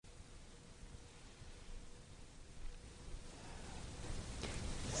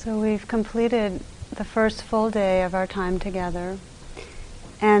So we've completed the first full day of our time together.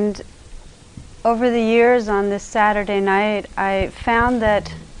 And over the years on this Saturday night, I found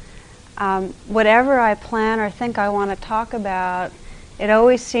that whatever I plan or think I want to talk about, it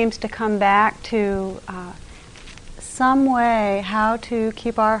always seems to come back to some way how to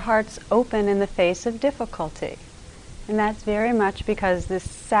keep our hearts open in the face of difficulty. And that's very much because this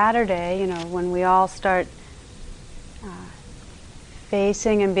Saturday, when we all start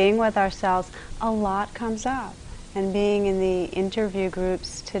facing and being with ourselves, a lot comes up. And being in the interview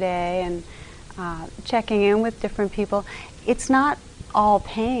groups today and checking in with different people, it's not all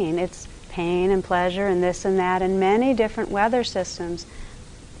pain. It's pain and pleasure and this and that and many different weather systems.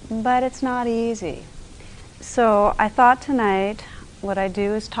 But it's not easy. So I thought tonight what I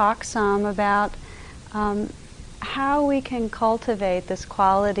do is talk some about how we can cultivate this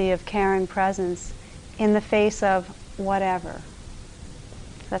quality of caring presence in the face of whatever.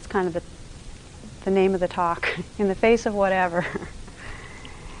 That's kind of the name of the talk, in the face of whatever.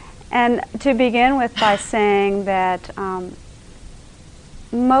 And to begin with by saying that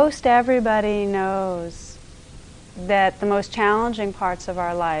most everybody knows that the most challenging parts of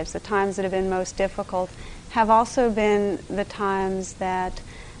our lives, the times that have been most difficult, have also been the times that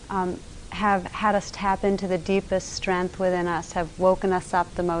have had us tap into the deepest strength within us, have woken us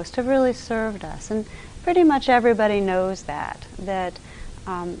up the most, have really served us. And pretty much everybody knows that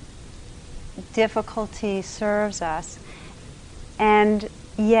difficulty serves us. And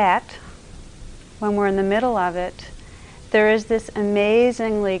yet, when we're in the middle of it, there is this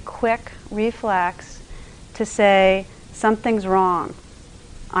amazingly quick reflex to say, something's wrong,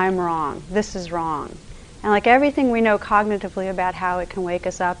 I'm wrong, this is wrong. And like everything we know cognitively about how it can wake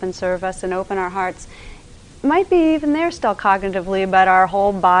us up and serve us and open our hearts, might be even there still cognitively, but our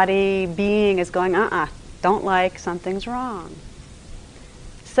whole body being is going, don't like, something's wrong.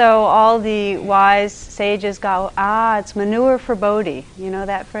 So all the wise sages go, it's manure for Bodhi. You know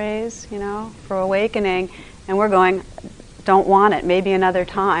that phrase, for awakening. And we're going, don't want it, maybe another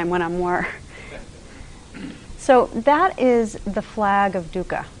time when I'm more. So that is the flag of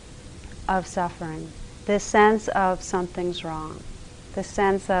dukkha, of suffering. This sense of something's wrong. This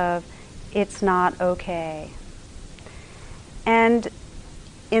sense of it's not okay. And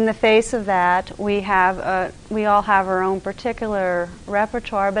in the face of that, we all have our own particular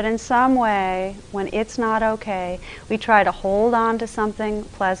repertoire, but in some way, when it's not okay, we try to hold on to something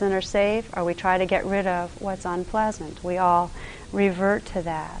pleasant or safe, or we try to get rid of what's unpleasant. We all revert to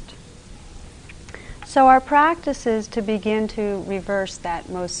that. So our practice is to begin to reverse that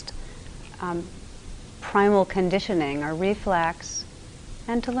most primal conditioning or reflex,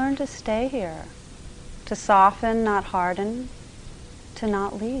 and to learn to stay here, to soften, not harden, to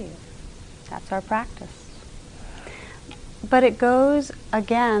not leave. That's our practice. But it goes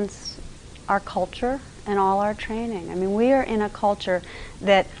against our culture and all our training. I mean, we are in a culture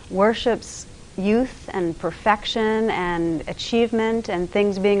that worships youth and perfection and achievement and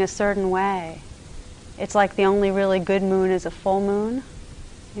things being a certain way. It's like the only really good moon is a full moon.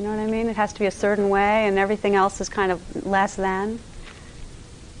 You know what I mean? It has to be a certain way and everything else is kind of less than.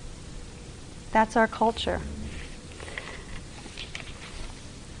 That's our culture.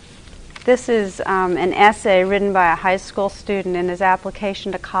 This is an essay written by a high school student in his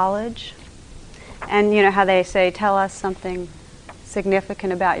application to college. And you know how they say, tell us something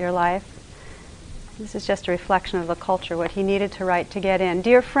significant about your life? This is just a reflection of the culture, what he needed to write to get in.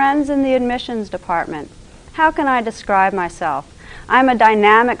 Dear friends in the admissions department, how can I describe myself? I'm a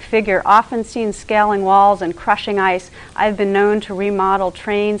dynamic figure, often seen scaling walls and crushing ice. I've been known to remodel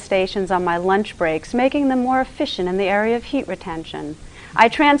train stations on my lunch breaks, making them more efficient in the area of heat retention. I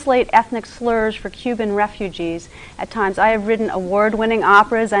translate ethnic slurs for Cuban refugees. At times I have written award-winning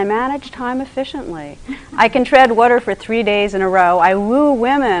operas. I manage time efficiently. I can tread water for 3 days in a row. I woo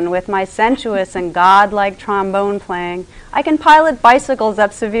women with my sensuous and godlike trombone playing. I can pilot bicycles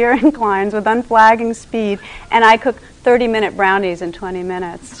up severe inclines with unflagging speed, and I cook 30-minute brownies in 20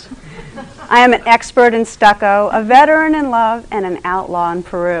 minutes. I am an expert in stucco, a veteran in love, and an outlaw in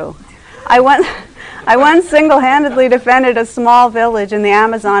Peru. I once single-handedly defended a small village in the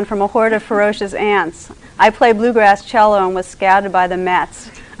Amazon from a horde of ferocious ants. I play bluegrass cello and was scouted by the Mets.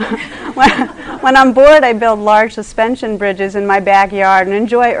 When I'm bored, I build large suspension bridges in my backyard and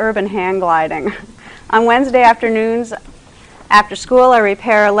enjoy urban hang gliding. On Wednesday afternoons, after school, I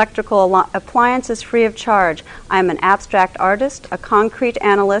repair electrical appliances free of charge. I'm an abstract artist, a concrete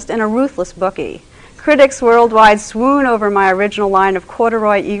analyst, and a ruthless bookie. Critics worldwide swoon over my original line of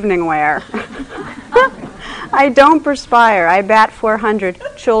corduroy evening wear. I don't perspire. I bat 400.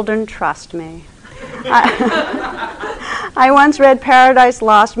 Children trust me. I once read Paradise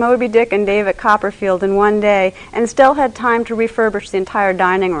Lost, Moby Dick, and David Copperfield in one day and still had time to refurbish the entire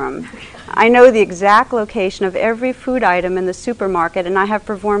dining room. I know the exact location of every food item in the supermarket, and I have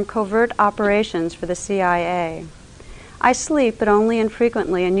performed covert operations for the CIA. I sleep, but only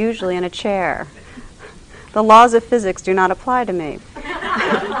infrequently and usually in a chair. The laws of physics do not apply to me.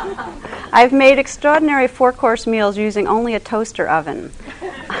 I've made extraordinary four-course meals using only a toaster oven.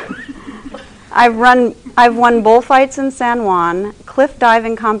 I've won bullfights in San Juan, cliff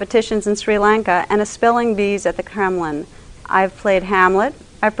diving competitions in Sri Lanka, and a spelling bees at the Kremlin. I've played Hamlet,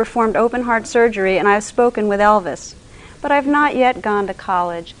 I've performed open-heart surgery, and I've spoken with Elvis. But I've not yet gone to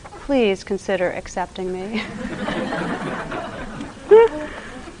college. Please consider accepting me.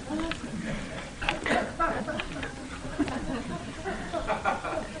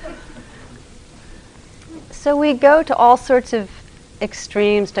 So we go to all sorts of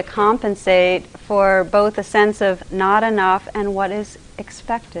extremes to compensate for both a sense of not enough and what is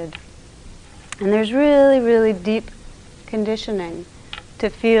expected. And there's really, really deep conditioning to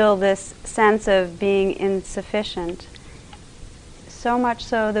feel this sense of being insufficient. So much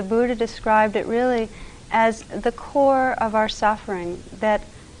so, the Buddha described it really as the core of our suffering, that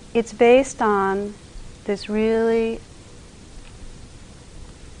it's based on this really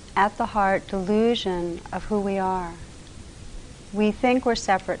at the heart delusion of who we are. We think we're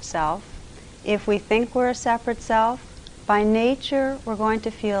separate self. If we think we're a separate self, by nature we're going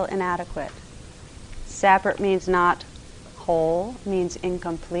to feel inadequate. Separate means not whole, means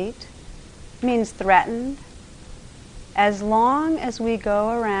incomplete, means threatened. As long as we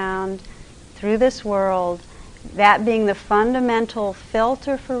go around through this world, that being the fundamental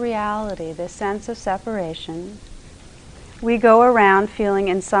filter for reality, this sense of separation, we go around feeling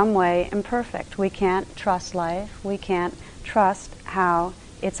in some way imperfect. We can't trust life. We can't trust how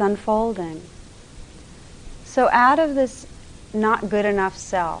it's unfolding. So out of this not good enough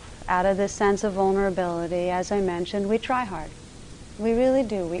self, out of this sense of vulnerability, as I mentioned, we try hard. We really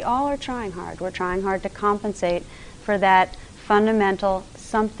do. We all are trying hard. We're trying hard to compensate for that fundamental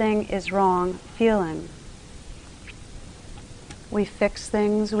something is wrong feeling. We fix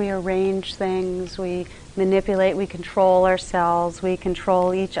things, we arrange things, we manipulate, we control ourselves, we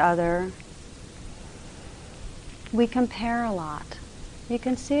control each other. We compare a lot. You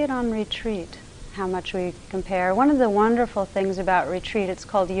can see it on retreat, how much we compare. One of the wonderful things about retreat, it's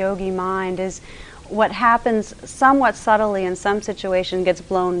called yogi mind, is what happens somewhat subtly in some situation gets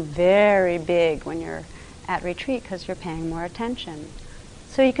blown very big when you're at retreat because you're paying more attention.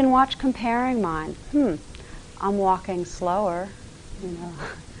 So you can watch comparing mind. I'm walking slower,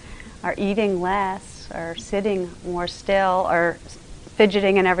 or eating less, or sitting more still, or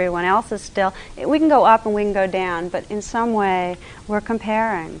fidgeting and everyone else is still. We can go up and we can go down, but in some way we're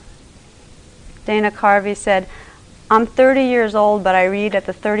comparing. Dana Carvey said, I'm 30 years old, but I read at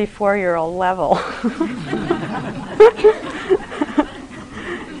the 34-year-old level.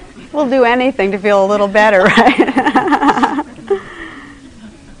 We'll do anything to feel a little better, right?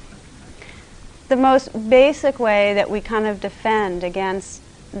 The most basic way that we kind of defend against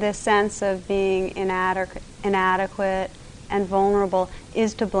this sense of being inadequate and vulnerable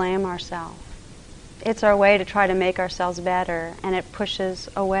is to blame ourselves. It's our way to try to make ourselves better, and it pushes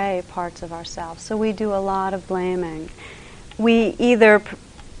away parts of ourselves. So we do a lot of blaming. We either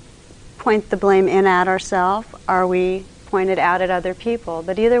point the blame in at ourselves, or we point it out at other people.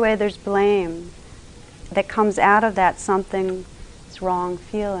 But either way, there's blame that comes out of that something's wrong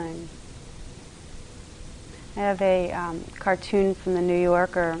feeling. I have a cartoon from the New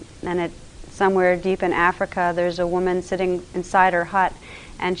Yorker, and somewhere deep in Africa, there's a woman sitting inside her hut,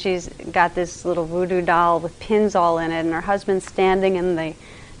 and she's got this little voodoo doll with pins all in it, and her husband's standing in the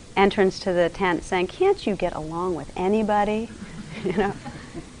entrance to the tent saying, "Can't you get along with anybody?"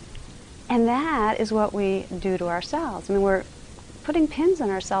 And that is what we do to ourselves. I mean, we're putting pins on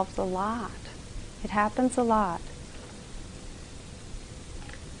ourselves a lot. It happens a lot.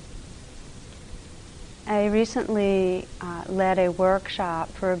 I recently led a workshop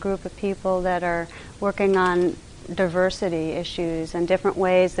for a group of people that are working on diversity issues and different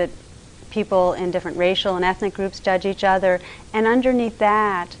ways that people in different racial and ethnic groups judge each other, and underneath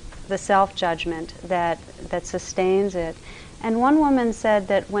that, the self-judgment that sustains it. And one woman said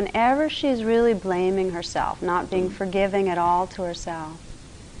that whenever she's really blaming herself, not being forgiving at all to herself,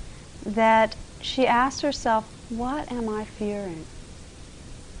 that she asks herself, what am I fearing?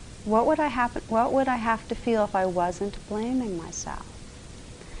 What would I have to feel if I wasn't blaming myself?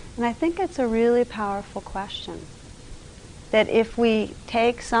 And I think it's a really powerful question. That if we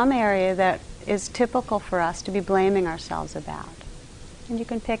take some area that is typical for us to be blaming ourselves about, and you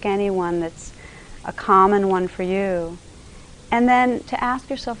can pick any one that's a common one for you, And then to ask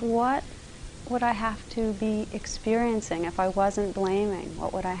yourself, what would I have to be experiencing if I wasn't blaming?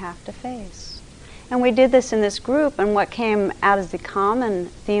 What would I have to face? And we did this in this group, and what came out as the common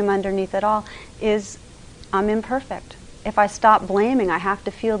theme underneath it all is I'm imperfect. If I stop blaming, I have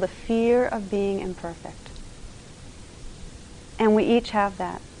to feel the fear of being imperfect. And we each have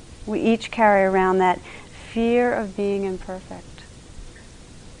that. We each carry around that fear of being imperfect.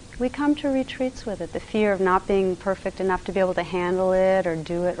 We come to retreats with it, the fear of not being perfect enough to be able to handle it or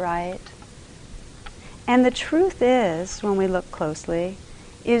do it right. And the truth is, when we look closely,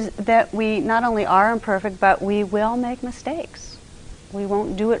 is that we not only are imperfect, but we will make mistakes. We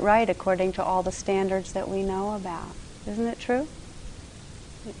won't do it right according to all the standards that we know about. Isn't it true?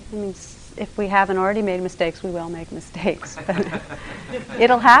 I mean, if we haven't already made mistakes, we will make mistakes. But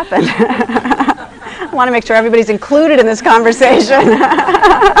it'll happen. I want to make sure everybody's included in this conversation.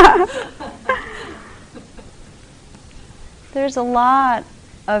 There's a lot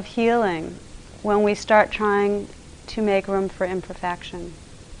of healing when we start trying to make room for imperfection.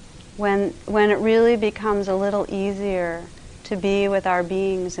 When it really becomes a little easier to be with our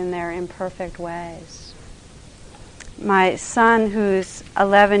beings in their imperfect ways. My son, who's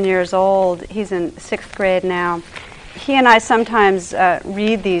 11 years old, he's in 6th grade now, he and I sometimes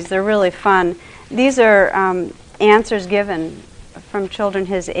read these. They're really fun. These are answers given from children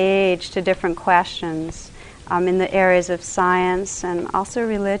his age to different questions in the areas of science and also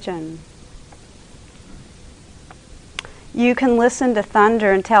religion. You can listen to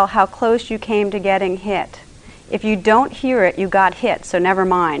thunder and tell how close you came to getting hit. If you don't hear it, you got hit, so never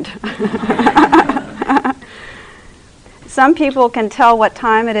mind. Some people can tell what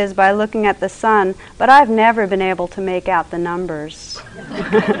time it is by looking at the sun, but I've never been able to make out the numbers.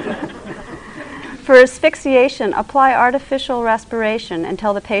 For asphyxiation, apply artificial respiration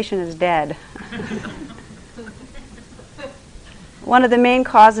until the patient is dead. One of the main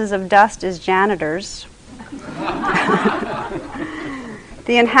causes of dust is janitors.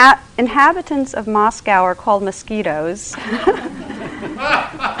 The inhabitants of Moscow are called mosquitoes.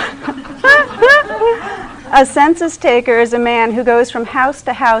 A census taker is a man who goes from house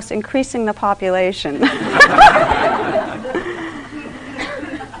to house increasing the population.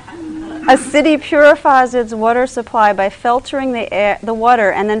 A city purifies its water supply by filtering the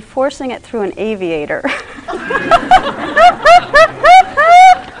water and then forcing it through an aviator.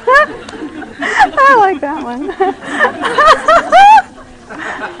 I like that one.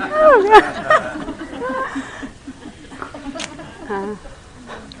 Oh,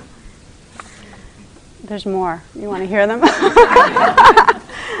 there's more. You want to hear them?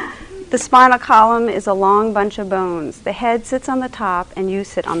 The spinal column is a long bunch of bones. The head sits on the top and you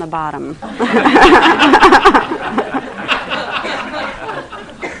sit on the bottom.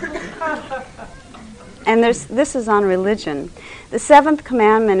 And this is on religion. The 7th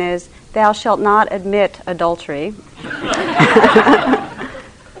commandment is, thou shalt not admit adultery.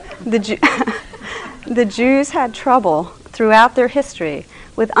 The Jews had trouble throughout their history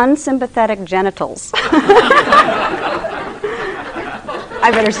with unsympathetic genitals. I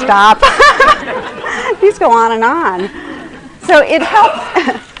better stop. These go on and on. So it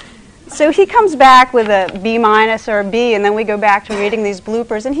helps. So he comes back with a B- or a B, and then we go back to reading these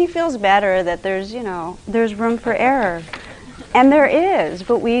bloopers, and he feels better that there's room for error. And there is,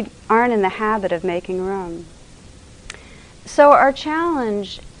 but we aren't in the habit of making room. So our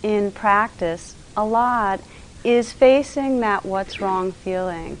challenge in practice a lot is facing that what's wrong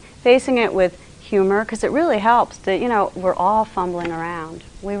feeling, facing it with humor, because it really helps that, we're all fumbling around.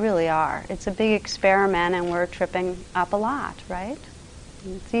 We really are. It's a big experiment and we're tripping up a lot, right?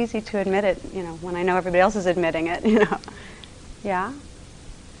 And it's easy to admit it, when I know everybody else is admitting it, Yeah?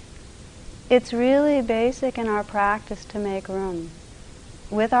 It's really basic in our practice to make room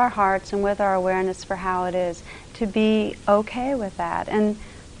with our hearts and with our awareness for how it is, to be okay with that. And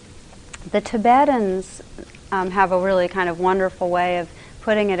the Tibetans have a really kind of wonderful way of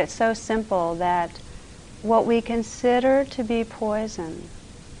putting it. It's so simple that what we consider to be poison,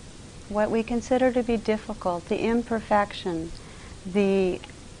 what we consider to be difficult, the imperfection, the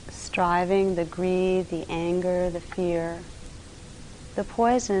striving, the greed, the anger, the fear, the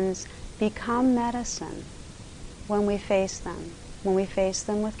poisons become medicine when we face them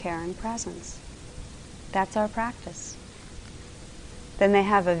with caring presence. That's our practice. Then they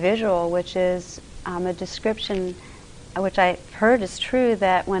have a visual, which is a description, which I've heard is true,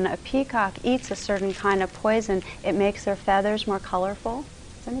 that when a peacock eats a certain kind of poison, it makes their feathers more colorful.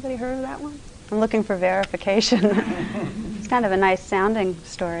 Has anybody heard of that one? I'm looking for verification. It's kind of a nice sounding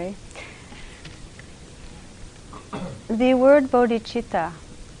story. The word bodhicitta,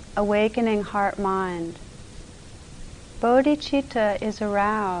 awakening heart-mind, Bodhicitta is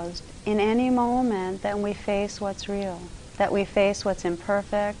aroused in any moment that we face what's real, that we face what's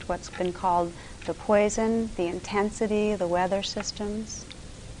imperfect, what's been called the poison, the intensity, the weather systems.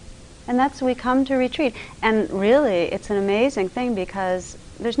 And that's we come to retreat. And really, it's an amazing thing because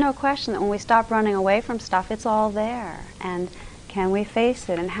there's no question that when we stop running away from stuff, it's all there. And can we face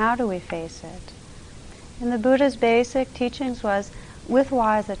it? And how do we face it? And the Buddha's basic teachings was with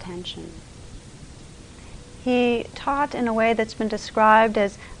wise attention. He taught in a way that's been described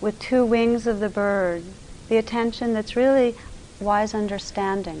as with two wings of the bird, the attention that's really wise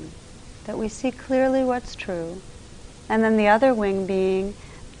understanding, that we see clearly what's true, and then the other wing being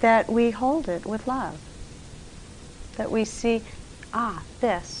that we hold it with love, that we see,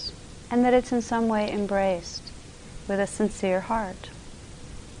 this, and that it's in some way embraced with a sincere heart.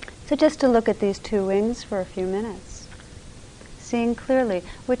 So just to look at these two wings for a few minutes, seeing clearly,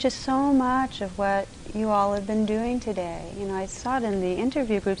 which is so much of what you all have been doing today. You know, I saw it in the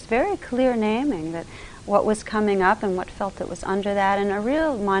interview groups, very clear naming that what was coming up and what felt that was under that, and a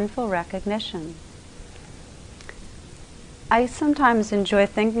real mindful recognition. I sometimes enjoy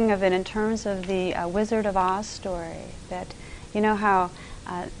thinking of it in terms of the Wizard of Oz story, that you know how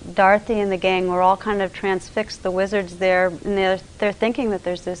Dorothy and the gang were all kind of transfixed, the wizard's there, and they're thinking that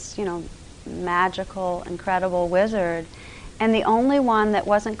there's this, magical, incredible wizard, and the only one that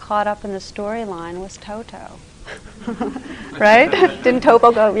wasn't caught up in the storyline was Toto. Right? Didn't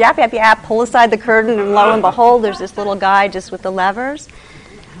Toto go yap, yap, yap, pull aside the curtain, and lo and behold, there's this little guy just with the levers?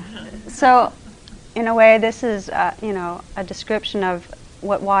 So, in a way, this is, a description of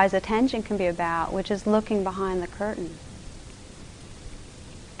what wise attention can be about, which is looking behind the curtain.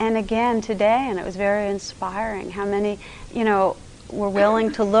 And again, today, and it was very inspiring, how many, were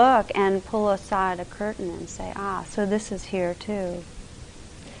willing to look and pull aside a curtain and say, so this is here too.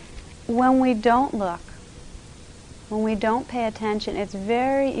 When we don't look, when we don't pay attention, it's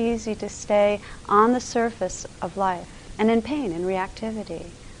very easy to stay on the surface of life and in pain and reactivity.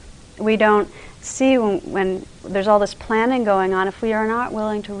 We don't see when there's all this planning going on, if we are not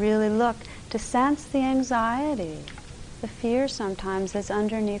willing to really look, to sense the anxiety, the fear sometimes that's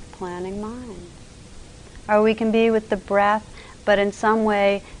underneath planning mind. Or we can be with the breath, but in some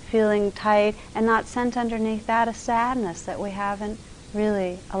way feeling tight and not sense underneath that a sadness that we haven't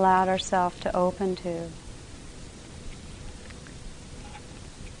really allowed ourselves to open to.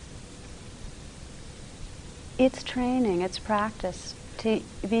 It's training, it's practice to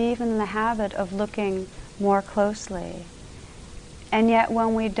be even in the habit of looking more closely. And yet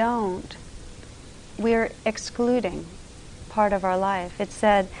when we don't, we're excluding part of our life. It's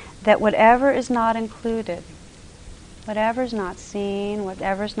said that whatever is not included, whatever's not seen,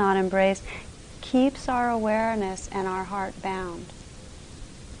 whatever's not embraced, keeps our awareness and our heart bound.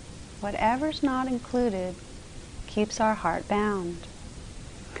 Whatever's not included keeps our heart bound.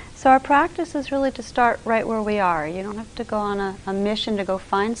 So our practice is really to start right where we are. You don't have to go on a mission to go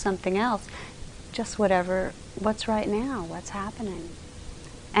find something else. Just what's right now, what's happening.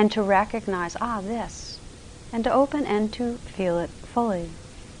 And to recognize, this. And to open and to feel it fully.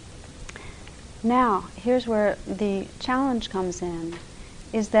 Now, here's where the challenge comes in,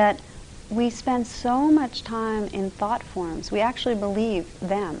 is that we spend so much time in thought forms. We actually believe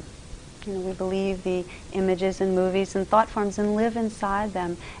them. We believe the images and movies and thought forms and live inside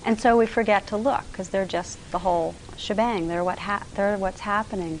them. And so we forget to look because they're just the whole shebang. They're what's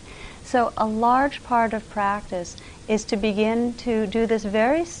happening. So a large part of practice is to begin to do this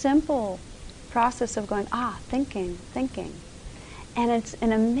very simple process of going, thinking. And it's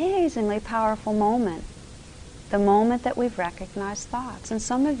an amazingly powerful moment, the moment that we've recognized thoughts. And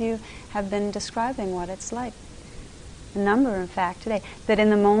some of you have been describing what it's like. A number, in fact, today, that in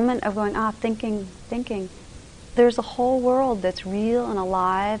the moment of going, thinking, there's a whole world that's real and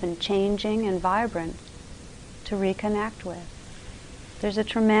alive and changing and vibrant to reconnect with. There's a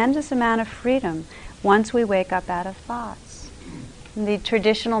tremendous amount of freedom once we wake up out of thoughts. And the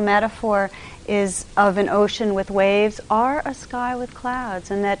traditional metaphor is of an ocean with waves or a sky with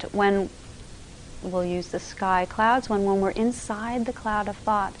clouds, and that when we'll use the sky clouds, when we're inside the cloud of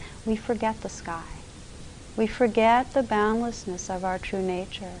thought, we forget the sky. We forget the boundlessness of our true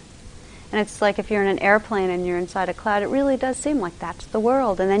nature. And it's like if you're in an airplane and you're inside a cloud, it really does seem like that's the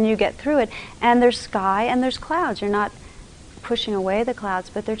world. And then you get through it, and there's sky and there's clouds. You're not pushing away the clouds,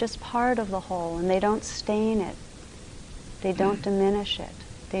 but they're just part of the whole, and they don't stain it. They don't diminish it.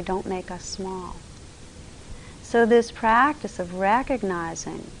 They don't make us small. So this practice of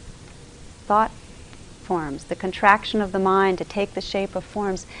recognizing thought forms, the contraction of the mind to take the shape of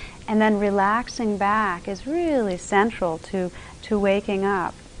forms, and then relaxing back is really central to waking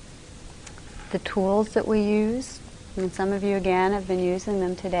up. The tools that we use, And some of you, again, have been using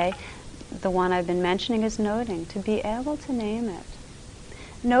them today. The one I've been mentioning is noting, to be able to name it.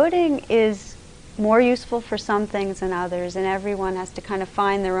 Noting is more useful for some things than others, and everyone has to kind of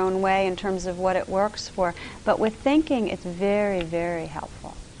find their own way in terms of what it works for. But with thinking, it's very, very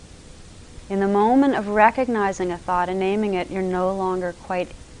helpful. In the moment of recognizing a thought and naming it, you're no longer quite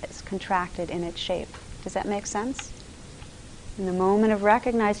as contracted in its shape. Does that make sense? In the moment of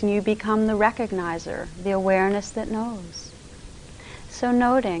recognizing, you become the recognizer, the awareness that knows. So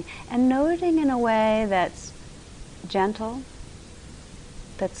noting, and noting in a way that's gentle,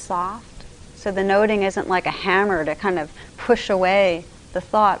 that's soft. So the noting isn't like a hammer to kind of push away the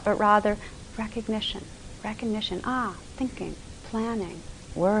thought, but rather recognition. Recognition, thinking, planning,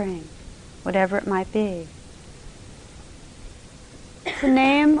 worrying, whatever it might be. To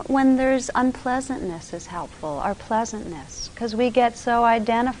name when there's unpleasantness is helpful, or pleasantness, because we get so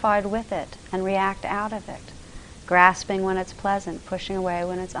identified with it and react out of it, grasping when it's pleasant, pushing away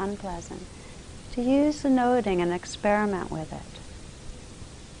when it's unpleasant. To use the noting and experiment with it.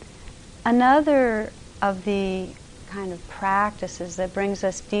 Another of the kind of practices that brings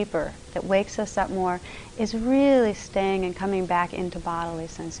us deeper, that wakes us up more, is really staying and coming back into bodily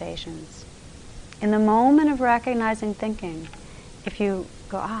sensations. In the moment of recognizing thinking, if you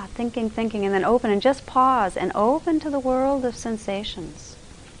go, thinking, and then open, and just pause and open to the world of sensations.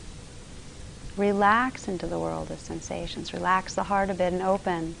 Relax into the world of sensations. Relax the heart a bit and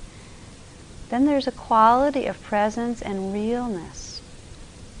open. Then there's a quality of presence and realness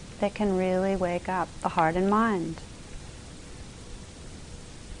that can really wake up the heart and mind.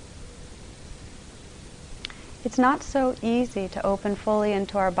 It's not so easy to open fully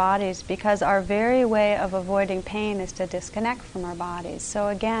into our bodies because our very way of avoiding pain is to disconnect from our bodies. So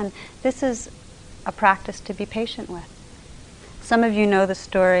again, this is a practice to be patient with. Some of you know the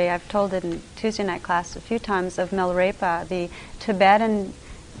story, I've told it in Tuesday night class a few times, of Milarepa, the Tibetan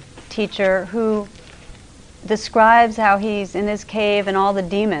teacher who describes how he's in his cave and all the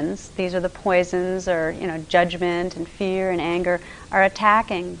demons, these are the poisons, or judgment and fear and anger, are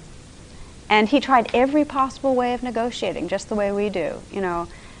attacking. And he tried every possible way of negotiating, just the way we do.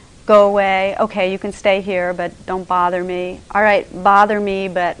 Go away, okay, you can stay here, but don't bother me. All right, bother me,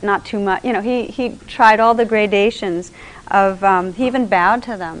 but not too much. He tried all the gradations of, he even bowed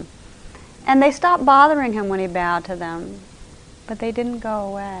to them. And they stopped bothering him when he bowed to them, but they didn't go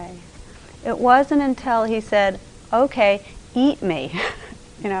away. It wasn't until he said, okay, eat me,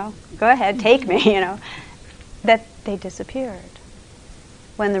 go ahead, take me, that they disappeared.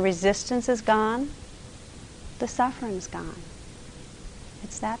 When the resistance is gone, the suffering's gone.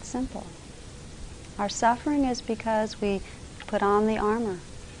 It's that simple. Our suffering is because we put on the armor.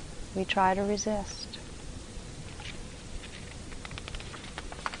 We try to resist.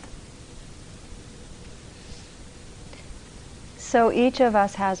 So each of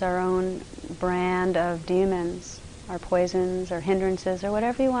us has our own brand of demons, or poisons, or hindrances, or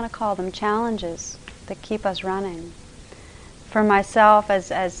whatever you want to call them, challenges that keep us running. For myself,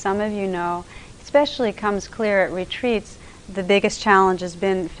 as some of you know, especially comes clear at retreats, the biggest challenge has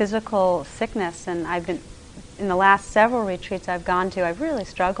been physical sickness. And I've been, in the last several retreats I've gone to, I've really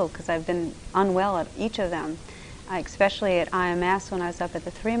struggled because I've been unwell at each of them, especially at IMS when I was up at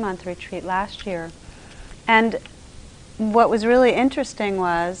the 3-month retreat last year. And what was really interesting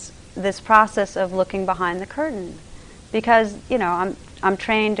was this process of looking behind the curtain. Because, I'm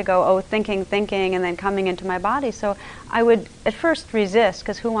trained to go, thinking, and then coming into my body. So I would at first resist,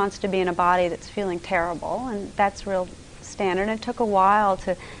 because who wants to be in a body that's feeling terrible? And that's real standard. And it took a while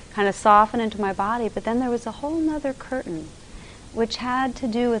to kind of soften into my body. But then there was a whole other curtain, which had to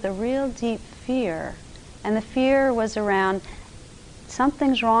do with a real deep fear. And the fear was around,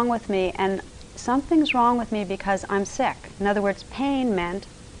 something's wrong with me, and something's wrong with me because I'm sick. In other words, pain meant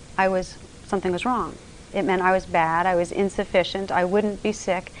something was wrong. It meant I was bad, I was insufficient, I wouldn't be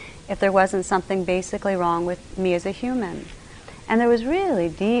sick if there wasn't something basically wrong with me as a human. And there was really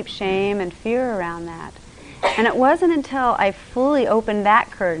deep shame and fear around that. And it wasn't until I fully opened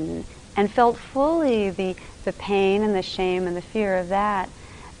that curtain and felt fully the pain and the shame and the fear of that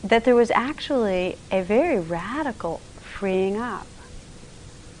there was actually a very radical freeing up.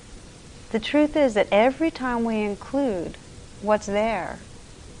 The truth is that every time we include what's there,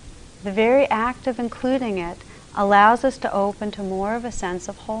 the very act of including it allows us to open to more of a sense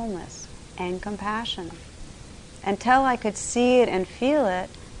of wholeness and compassion. Until I could see it and feel it,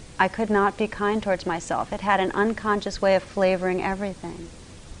 I could not be kind towards myself. It had an unconscious way of flavoring everything.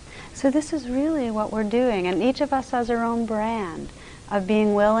 So this is really what we're doing, and each of us has our own brand of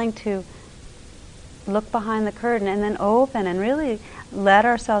being willing to look behind the curtain and then open and really let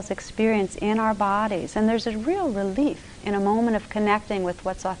ourselves experience in our bodies. And there's a real relief in a moment of connecting with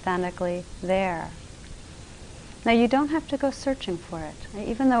what's authentically there. Now, you don't have to go searching for it.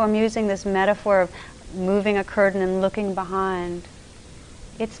 Even though I'm using this metaphor of moving a curtain and looking behind,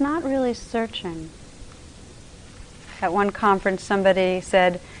 it's not really searching. At one conference, somebody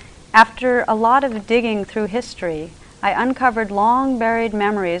said, after a lot of digging through history, I uncovered long buried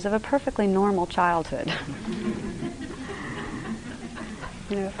memories of a perfectly normal childhood.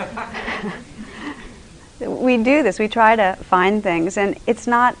 We do this. We try to find things, and it's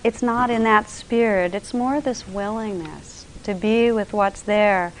not in that spirit. It's more this willingness to be with what's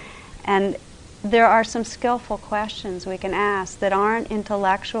there. And there are some skillful questions we can ask that aren't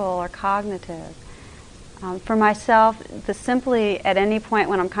intellectual or cognitive. For myself, simply at any point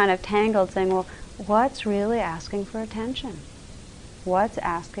when I'm kind of tangled, saying, well, what's really asking for attention? What's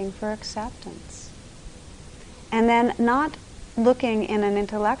asking for acceptance? And then not looking in an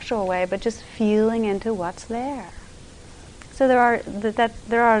intellectual way, but just feeling into what's there. So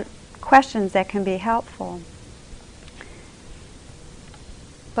there are questions that can be helpful.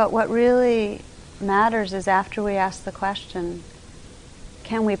 But what really matters is after we ask the question,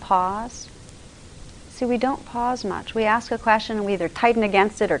 can we pause? See, we don't pause much. We ask a question and we either tighten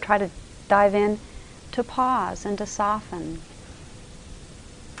against it or try to dive in. To pause and to soften.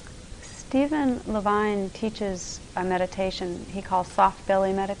 Stephen Levine teaches a meditation he calls soft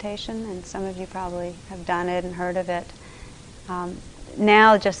belly meditation, and some of you probably have done it and heard of it.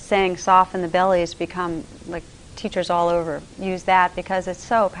 Now just saying soften the belly has become, like, teachers all over use that because it's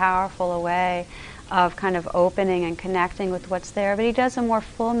so powerful a way of kind of opening and connecting with what's there. But he does a more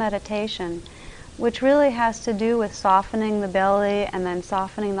full meditation, which really has to do with softening the belly and then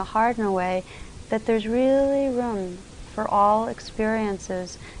softening the heart in a way that there's really room for all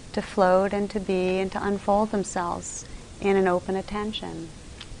experiences to float and to be and to unfold themselves in an open attention.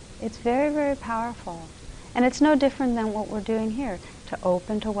 It's very, very powerful. And it's no different than what we're doing here, to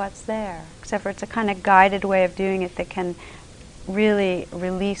open to what's there, except for it's a kind of guided way of doing it that can really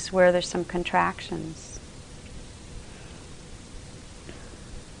release where there's some contractions.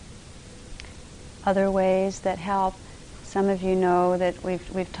 Other ways that help, some of you know that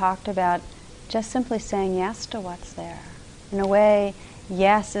we've talked about just simply saying yes to what's there. In a way,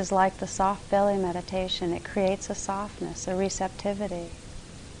 yes is like the soft belly meditation. It creates a softness, a receptivity.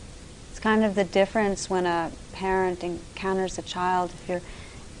 It's kind of the difference when a parent encounters a child.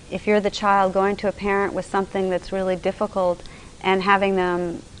 If you're the child going to a parent with something that's really difficult and having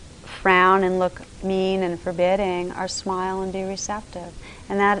them frown and look mean and forbidding, or smile and be receptive.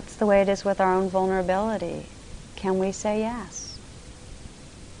 And that's the way it is with our own vulnerability. Can we say yes?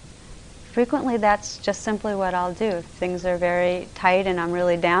 Frequently that's just simply what I'll do. If things are very tight and I'm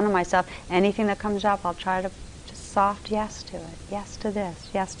really down on myself, anything that comes up, I'll try to just soft yes to it. Yes to this,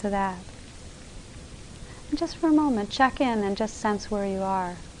 yes to that. And just for a moment, check in and just sense where you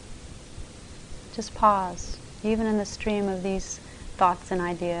are. Just pause, even in the stream of these thoughts and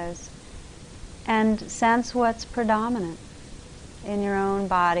ideas, and sense what's predominant in your own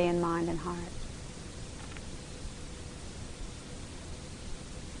body and mind and heart.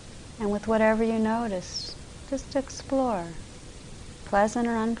 And with whatever you notice, just explore. Pleasant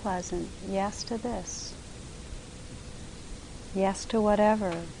or unpleasant, yes to this. Yes to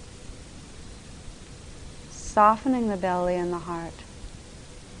whatever. Softening the belly and the heart.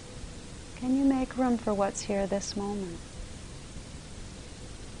 Can you make room for what's here this moment?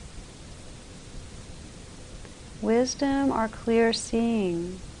 Wisdom or clear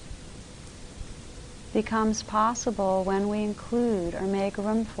seeing becomes possible when we include or make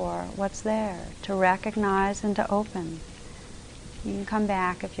room for what's there, to recognize and to open. You can come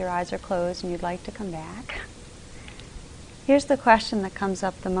back if your eyes are closed and you'd like to come back. Here's the question that comes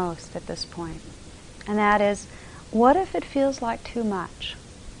up the most at this point, and that is, what if it feels like too much?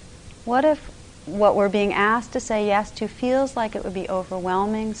 What if what we're being asked to say yes to feels like it would be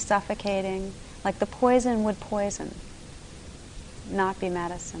overwhelming, suffocating, like the poison would poison, not be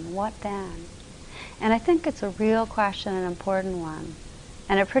medicine? What then? And I think it's a real question, an important one.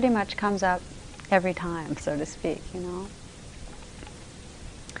 And it pretty much comes up every time, so to speak, you know.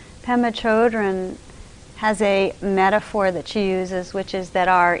 Pema Chodron has a metaphor that she uses, which is that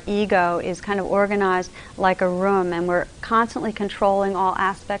our ego is kind of organized like a room, and we're constantly controlling all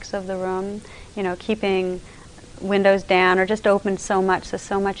aspects of the room, you know, keeping windows down or just open so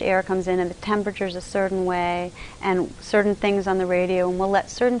much air comes in and the temperature's a certain way and certain things on the radio, and we'll let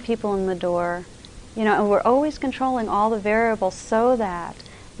certain people in the door. You know, and we're always controlling all the variables so that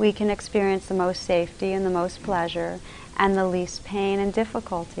we can experience the most safety and the most pleasure and the least pain and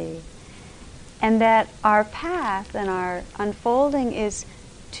difficulty. And that our path and our unfolding is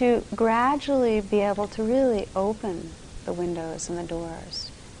to gradually be able to really open the windows and the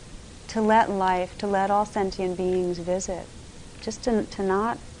doors, to let life, to let all sentient beings visit, just to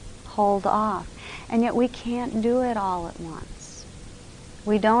not hold off. And yet we can't do it all at once.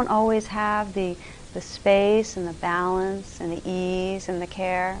 We don't always have the space and the balance and the ease and the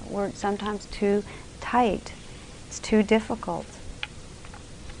care. We're sometimes too tight. It's too difficult.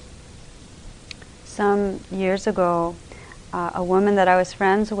 Some years ago, a woman that I was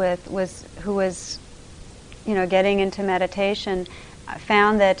friends with who was getting into meditation,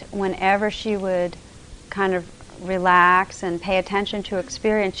 found that whenever she would kind of relax and pay attention to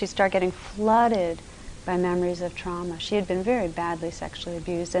experience, she'd start getting flooded by memories of trauma. She had been very badly sexually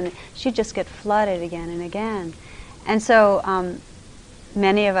abused, and she'd just get flooded again and again. And so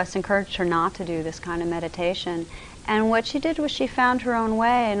many of us encouraged her not to do this kind of meditation. And what she did was she found her own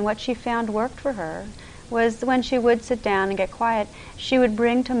way, and what she found worked for her was when she would sit down and get quiet, she would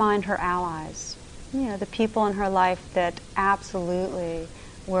bring to mind her allies, the people in her life that absolutely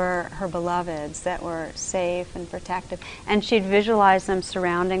were her beloveds, that were safe and protective. And she'd visualize them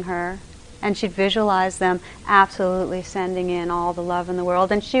surrounding her, and she'd visualize them absolutely sending in all the love in the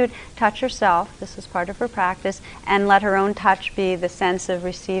world. And she would touch herself, this was part of her practice, and let her own touch be the sense of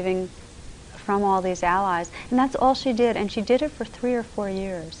receiving from all these allies. And that's all she did, and she did it for 3 or 4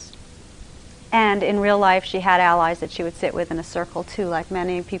 years. And in real life, she had allies that she would sit with in a circle too, like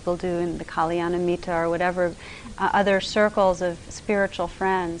many people do in the Kalyanamita or whatever other circles of spiritual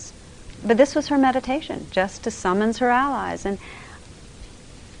friends. But this was her meditation, just to summons her allies. And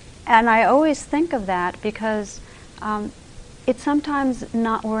I always think of that because it's sometimes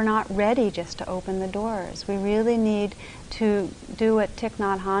we're not ready just to open the doors. We really need to do what Thich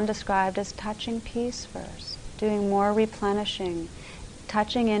Nhat Hanh described as touching peace first, doing more replenishing,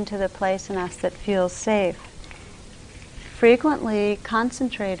 touching into the place in us that feels safe. Frequently,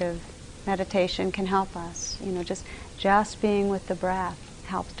 concentrative meditation can help us. Just being with the breath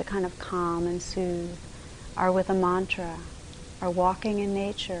helps to kind of calm and soothe, or with a mantra, or walking in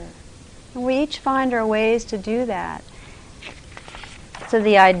nature. And we each find our ways to do that. So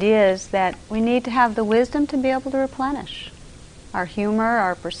the idea is that we need to have the wisdom to be able to replenish our humor,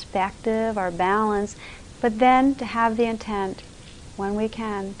 our perspective, our balance, but then to have the intent, when we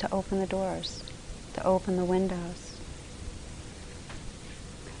can, to open the doors, to open the windows.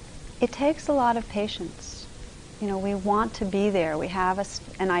 It takes a lot of patience. We want to be there. We have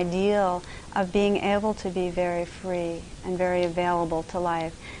an ideal of being able to be very free and very available to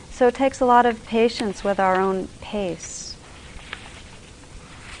life. So it takes a lot of patience with our own pace.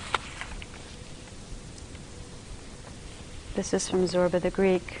 This is from Zorba the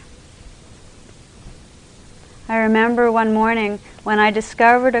Greek. I remember one morning when I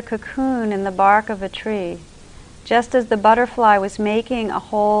discovered a cocoon in the bark of a tree. Just as the butterfly was making a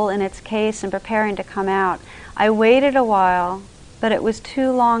hole in its case and preparing to come out, I waited a while, but it was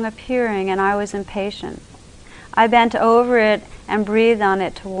too long appearing and I was impatient. I bent over it and breathed on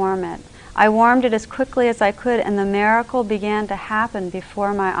it to warm it. I warmed it as quickly as I could, and the miracle began to happen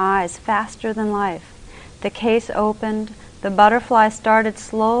before my eyes, faster than life. The case opened, the butterfly started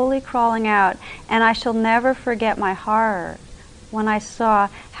slowly crawling out, and I shall never forget my horror when I saw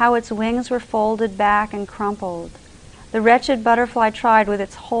how its wings were folded back and crumpled. The wretched butterfly tried with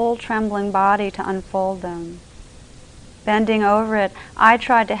its whole trembling body to unfold them. Bending over it, I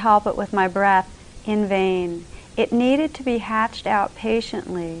tried to help it with my breath, in vain. It needed to be hatched out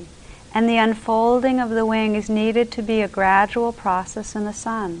patiently, and the unfolding of the wings needed to be a gradual process in the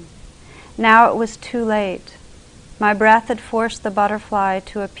sun. Now it was too late. My breath had forced the butterfly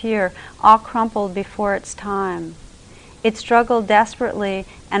to appear, all crumpled before its time. It struggled desperately,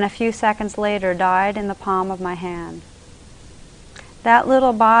 and a few seconds later died in the palm of my hand. That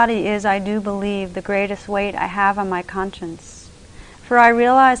little body is, I do believe, the greatest weight I have on my conscience. For I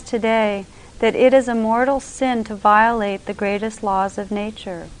realize today that it is a mortal sin to violate the greatest laws of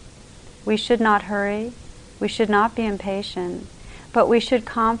nature. We should not hurry, we should not be impatient, but we should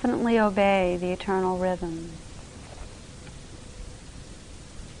confidently obey the eternal rhythm.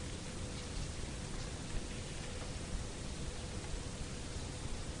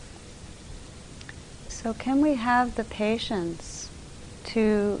 So can we have the patience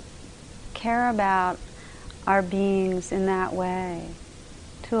to care about our beings in that way,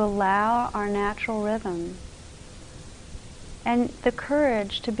 to allow our natural rhythm, and the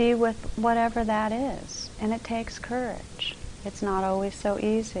courage to be with whatever that is? And it takes courage. It's not always so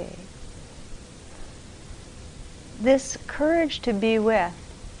easy. This courage to be with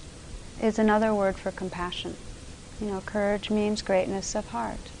is another word for compassion. Courage means greatness of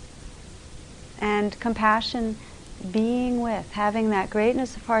heart. And compassion, being with, having that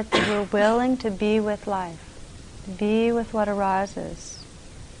greatness of heart that we're willing to be with life, be with what arises.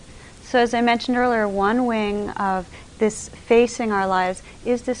 So as I mentioned earlier, one wing of this facing our lives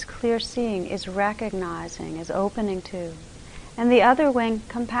is this clear seeing, is recognizing, is opening to. And the other wing,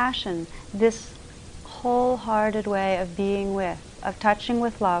 compassion, this wholehearted way of being with, of touching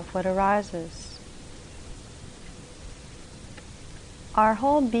with love what arises. Our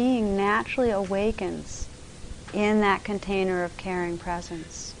whole being naturally awakens in that container of caring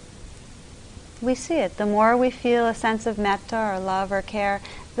presence. We see it. The more we feel a sense of metta or love or care,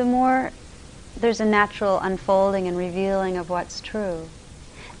 the more there's a natural unfolding and revealing of what's true.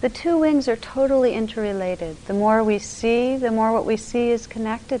 The two wings are totally interrelated. The more we see, the more what we see is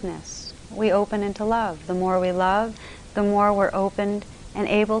connectedness. We open into love. The more we love, the more we're opened and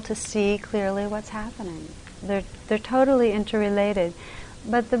able to see clearly what's happening. They're totally interrelated.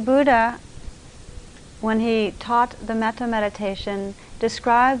 But the Buddha, when he taught the metta meditation,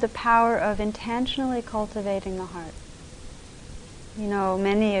 described the power of intentionally cultivating the heart. You know,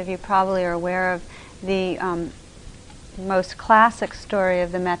 many of you probably are aware of the most classic story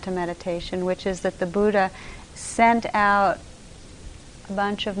of the metta meditation, which is that the Buddha sent out a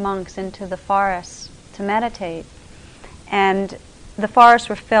bunch of monks into the forests to meditate. And the forests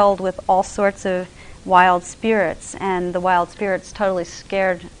were filled with all sorts of wild spirits, and the wild spirits totally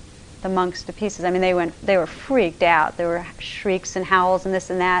scared the monks to pieces. I mean, they were freaked out. There were shrieks and howls and this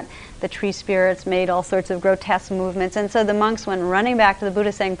and that. The tree spirits made all sorts of grotesque movements. And so the monks went running back to the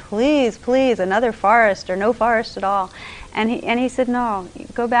Buddha saying, please, please, another forest or no forest at all. And he said, no,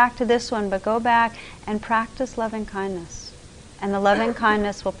 go back to this one, but go back and practice loving kindness. And the loving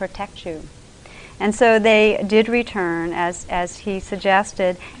kindness will protect you. And so they did return, as he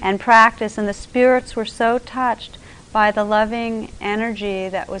suggested, and practice. And the spirits were so touched by the loving energy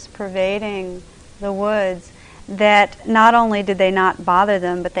that was pervading the woods that not only did they not bother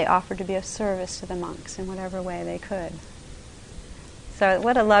them, but they offered to be of service to the monks in whatever way they could. So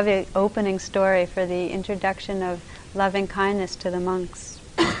what a lovely opening story for the introduction of loving kindness to the monks.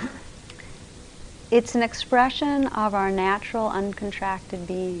 It's an expression of our natural uncontracted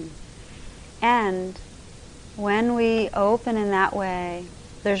being. And when we open in that way,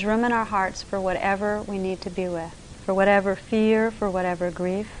 there's room in our hearts for whatever we need to be with, for whatever fear, for whatever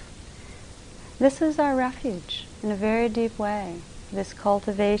grief. This is our refuge in a very deep way, this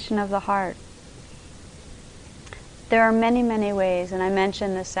cultivation of the heart. There are many, many ways, and I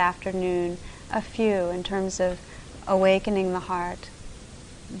mentioned this afternoon a few in terms of awakening the heart.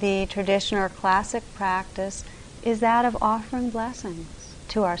 The traditional or classic practice is that of offering blessings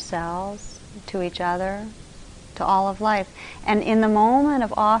to ourselves, to each other, to all of life. And in the moment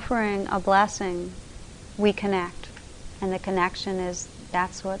of offering a blessing, we connect. And the connection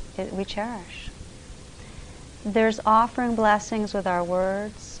that's what we cherish. There's offering blessings with our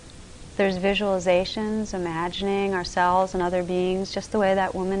words. There's visualizations, imagining ourselves and other beings, just the way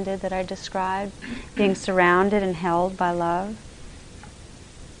that woman did that I described, being surrounded and held by love.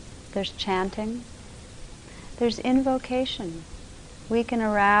 There's chanting. There's invocation. We can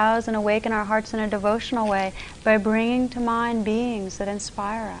arouse and awaken our hearts in a devotional way by bringing to mind beings that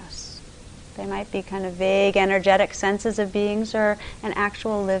inspire us. They might be kind of vague, energetic senses of beings, or an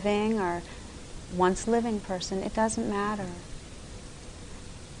actual living or once living person. It doesn't matter.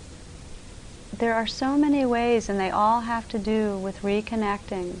 There are so many ways, and they all have to do with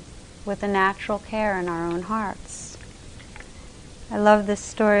reconnecting with the natural care in our own hearts. I love this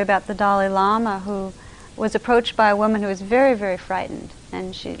story about the Dalai Lama, who was approached by a woman who was very, very frightened.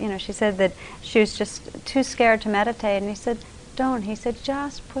 And she said that she was just too scared to meditate. And he said, don't. He said,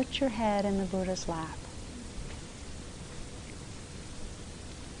 just put your head in the Buddha's lap.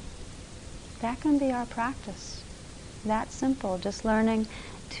 That can be our practice. That simple, just learning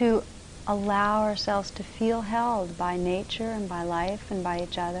to allow ourselves to feel held by nature and by life and by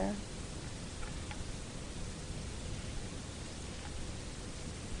each other.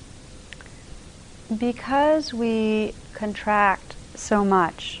 Because we contract so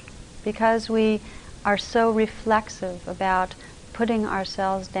much, because we are so reflexive about putting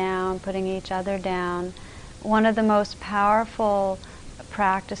ourselves down, putting each other down, one of the most powerful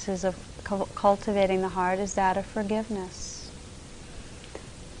practices of cultivating the heart is that of forgiveness.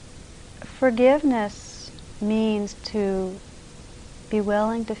 Forgiveness means to be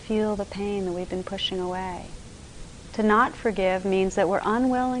willing to feel the pain that we've been pushing away. To not forgive means that we're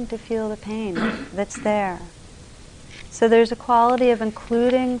unwilling to feel the pain that's there. So there's a quality of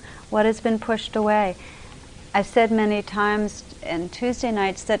including what has been pushed away. I've said many times in Tuesday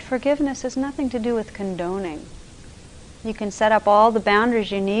nights that forgiveness has nothing to do with condoning. You can set up all the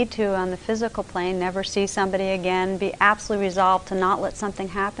boundaries you need to on the physical plane, never see somebody again, be absolutely resolved to not let something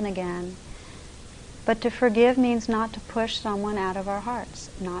happen again. But to forgive means not to push someone out of our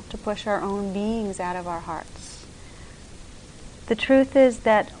hearts, not to push our own beings out of our hearts. The truth is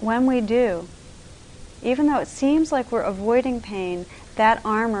that when we do, even though it seems like we're avoiding pain, that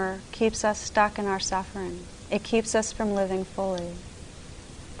armor keeps us stuck in our suffering. It keeps us from living fully.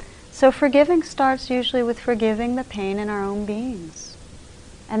 So forgiving starts usually with forgiving the pain in our own beings.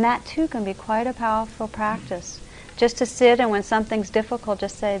 And that too can be quite a powerful practice. Just to sit and when something's difficult,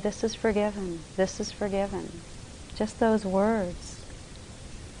 just say, this is forgiven, this is forgiven. Just those words.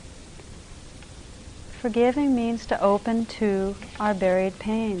 Forgiving means to open to our buried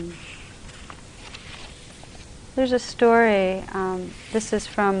pain. There's a story, this is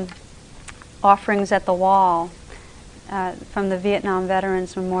from Offerings at the Wall, from the Vietnam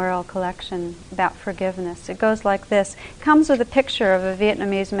Veterans Memorial Collection about forgiveness. It goes like this. It comes with a picture of a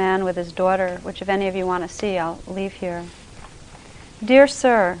Vietnamese man with his daughter, which if any of you want to see, I'll leave here. Dear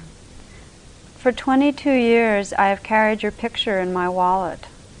Sir, for 22 years I have carried your picture in my wallet.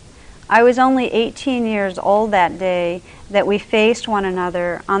 I was only 18 years old that day that we faced one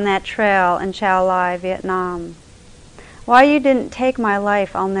another on that trail in Chao Lai, Vietnam. Why you didn't take my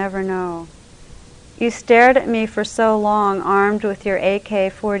life, I'll never know. You stared at me for so long, armed with your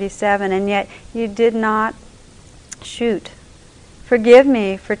AK-47, and yet you did not shoot. Forgive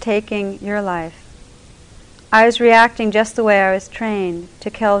me for taking your life. I was reacting just the way I was trained, to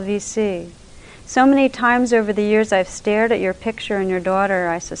kill VC. So many times over the years I've stared at your picture and your daughter,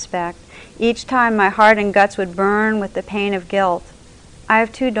 I suspect. Each time my heart and guts would burn with the pain of guilt. I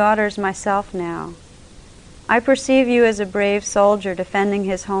have 2 daughters myself now. I perceive you as a brave soldier defending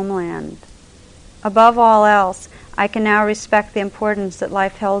his homeland. Above all else, I can now respect the importance that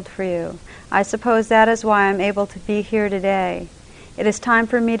life held for you. I suppose that is why I'm able to be here today. It is time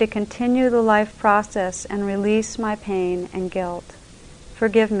for me to continue the life process and release my pain and guilt.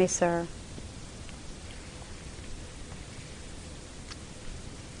 Forgive me, sir.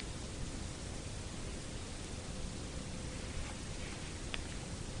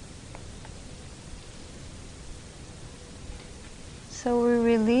 So we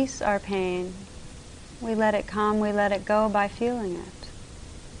release our pain. We let it come, we let it go by feeling it,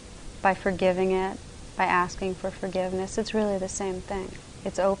 by forgiving it, by asking for forgiveness. It's really the same thing.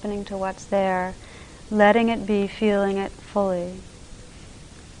 It's opening to what's there, letting it be, feeling it fully.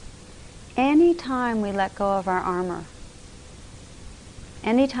 Anytime we let go of our armor,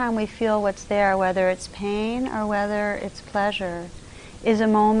 anytime we feel what's there, whether it's pain or whether it's pleasure, is a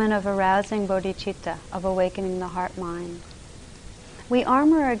moment of arousing bodhicitta, of awakening the heart-mind. We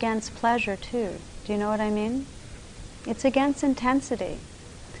armor against pleasure too. Do you know what I mean? It's against intensity.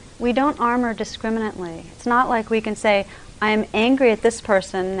 We don't armor discriminately. It's not like we can say, I'm angry at this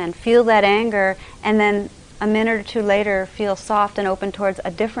person and feel that anger, and then a minute or two later feel soft and open towards a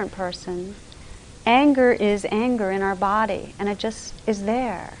different person. Anger is anger in our body, and it just is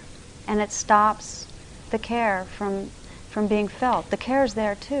there. And it stops the care from being felt. The care is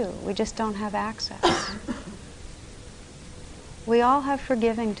there too. We just don't have access. We all have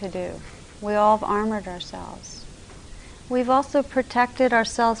forgiving to do. We all have armored ourselves. We've also protected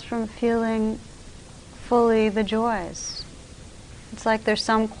ourselves from feeling fully the joys. It's like there's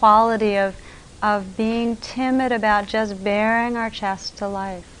some quality of being timid about just baring our chest to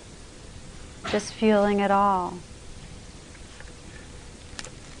life, just feeling it all.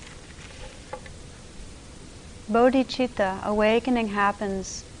 Bodhicitta, awakening,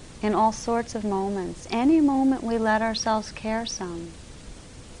 happens in all sorts of moments. Any moment we let ourselves care some.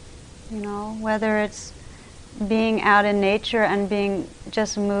 You know, whether it's being out in nature and being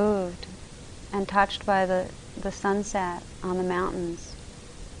just moved and touched by the sunset on the mountains,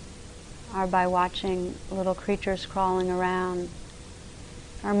 or by watching little creatures crawling around,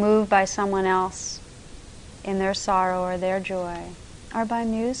 or moved by someone else in their sorrow or their joy, or by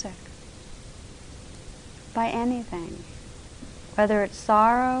music, by anything. Whether it's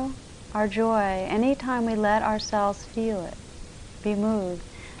sorrow or joy, anytime we let ourselves feel it, be moved,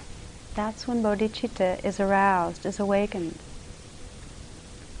 that's when bodhicitta is aroused, is awakened.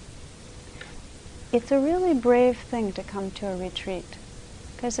 It's a really brave thing to come to a retreat,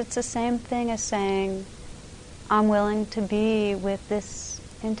 because it's the same thing as saying, I'm willing to be with this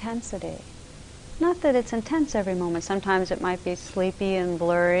intensity. Not that it's intense every moment. Sometimes it might be sleepy and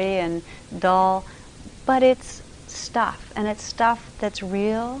blurry and dull, but it's stuff, and it's stuff that's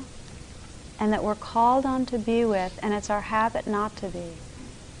real and that we're called on to be with, and it's our habit not to be.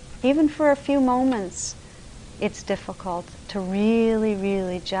 Even for a few moments, it's difficult to really,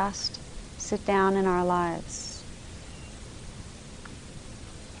 really just sit down in our lives.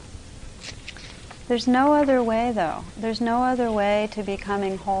 There's no other way, though. There's no other way to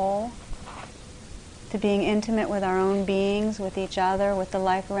becoming whole, to being intimate with our own beings, with each other, with the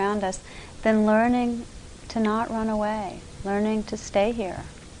life around us, than learning to not run away, learning to stay here,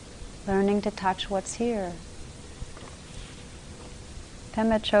 learning to touch what's here.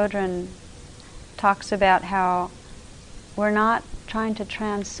 Pema Chodron talks about how we're not trying to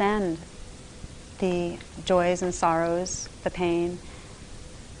transcend the joys and sorrows, the pain,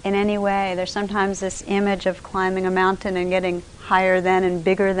 in any way. There's sometimes this image of climbing a mountain and getting higher than and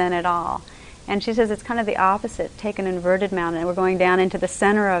bigger than it all. And she says it's kind of the opposite. Take an inverted mountain and we're going down into the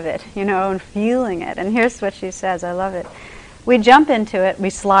center of it, and feeling it. And here's what she says, I love it. We jump into it,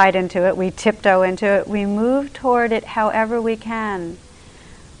 we slide into it, we tiptoe into it, we move toward it however we can.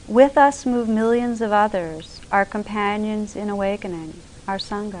 With us move millions of others, our companions in awakening, our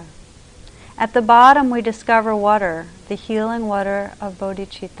Sangha. At the bottom we discover water, the healing water of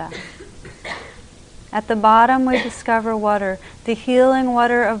bodhicitta. At the bottom we discover water, the healing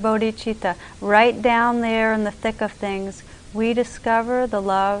water of bodhicitta. Right down there in the thick of things, we discover the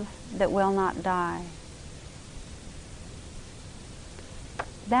love that will not die.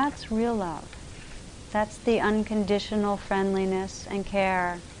 That's real love. That's the unconditional friendliness and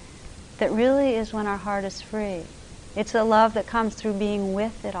care that really is when our heart is free. It's a love that comes through being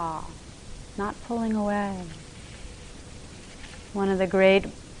with it all, not pulling away. One of the great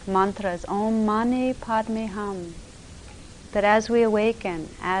mantras, Om Mani Padme Hum, that as we awaken,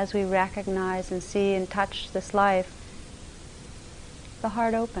 as we recognize and see and touch this life, the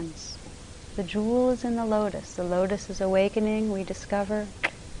heart opens. The jewel is in the lotus. The lotus is awakening. We discover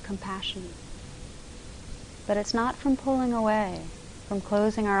compassion. But it's not from pulling away, from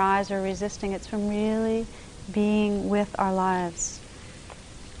closing our eyes or resisting. It's from really being with our lives.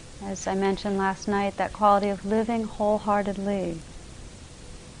 As I mentioned last night, that quality of living wholeheartedly.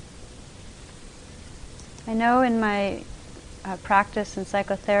 I know in my practice in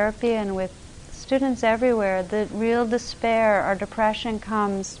psychotherapy and with students everywhere, the real despair or depression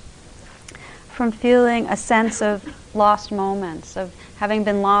comes from feeling a sense of lost moments, of having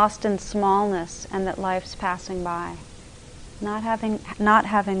been lost in smallness and that life's passing by, not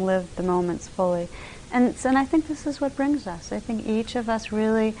having lived the moments fully. And I think this is what brings us. I think each of us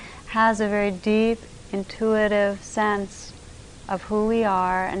really has a very deep, intuitive sense of who we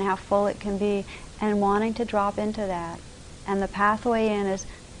are and how full it can be, and wanting to drop into that. And the pathway in is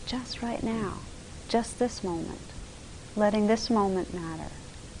just right now, just this moment, letting this moment matter,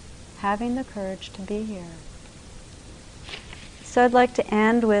 having the courage to be here. So I'd like to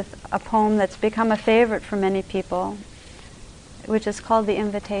end with a poem that's become a favorite for many people, which is called The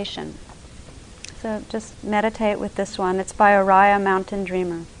Invitation. So just meditate with this one. It's by Oriah Mountain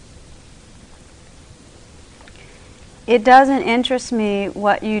Dreamer. It doesn't interest me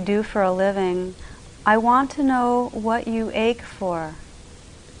what you do for a living. I want to know what you ache for,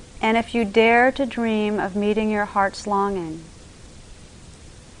 and if you dare to dream of meeting your heart's longing.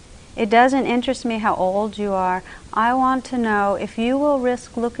 It doesn't interest me how old you are. I want to know if you will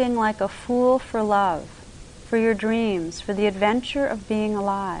risk looking like a fool for love, for your dreams, for the adventure of being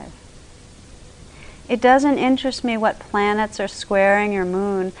alive. It doesn't interest me what planets are squaring your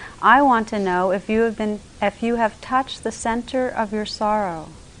moon. I want to know if you have touched the center of your sorrow.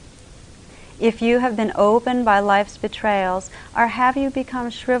 If you have been opened by life's betrayals, or have you become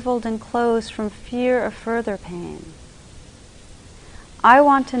shriveled and closed from fear of further pain? I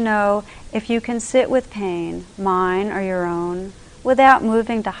want to know if you can sit with pain, mine or your own, without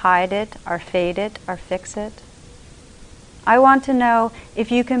moving to hide it, or fade it, or fix it. I want to know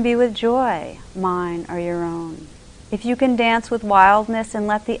if you can be with joy, mine or your own. If you can dance with wildness and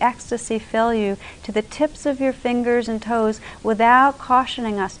let the ecstasy fill you to the tips of your fingers and toes without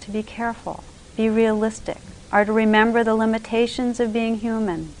cautioning us to be careful, be realistic, or to remember the limitations of being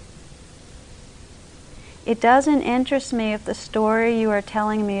human. It doesn't interest me if the story you are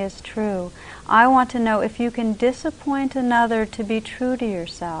telling me is true. I want to know if you can disappoint another to be true to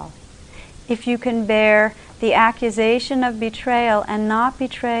yourself. If you can bear the accusation of betrayal and not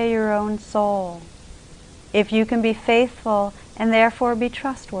betray your own soul. If you can be faithful and therefore be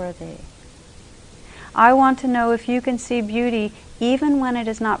trustworthy. I want to know if you can see beauty even when it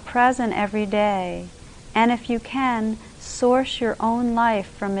is not present every day, and if you can, source your own life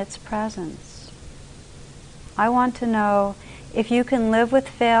from its presence. I want to know if you can live with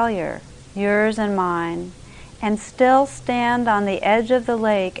failure, yours and mine, and still stand on the edge of the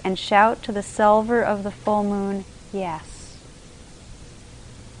lake and shout to the silver of the full moon, yes.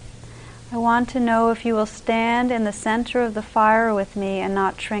 I want to know if you will stand in the center of the fire with me and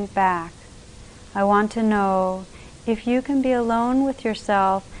not shrink back. I want to know if you can be alone with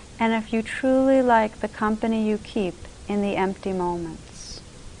yourself and if you truly like the company you keep in the empty moments.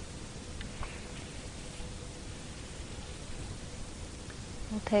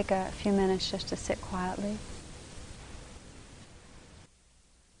 We'll take a few minutes just to sit quietly.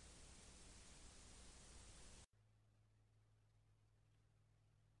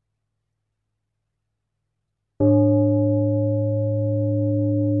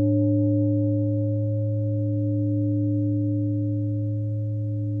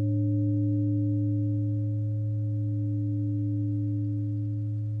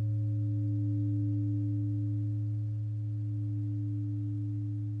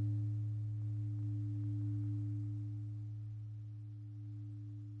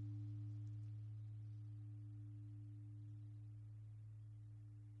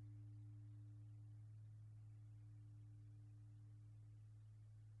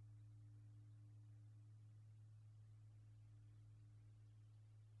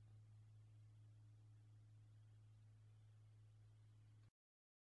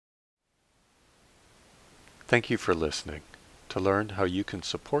 Thank you for listening. To learn how you can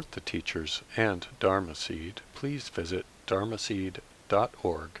support the teachers and Dharma Seed, please visit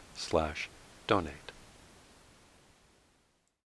dharmaseed.org/donate.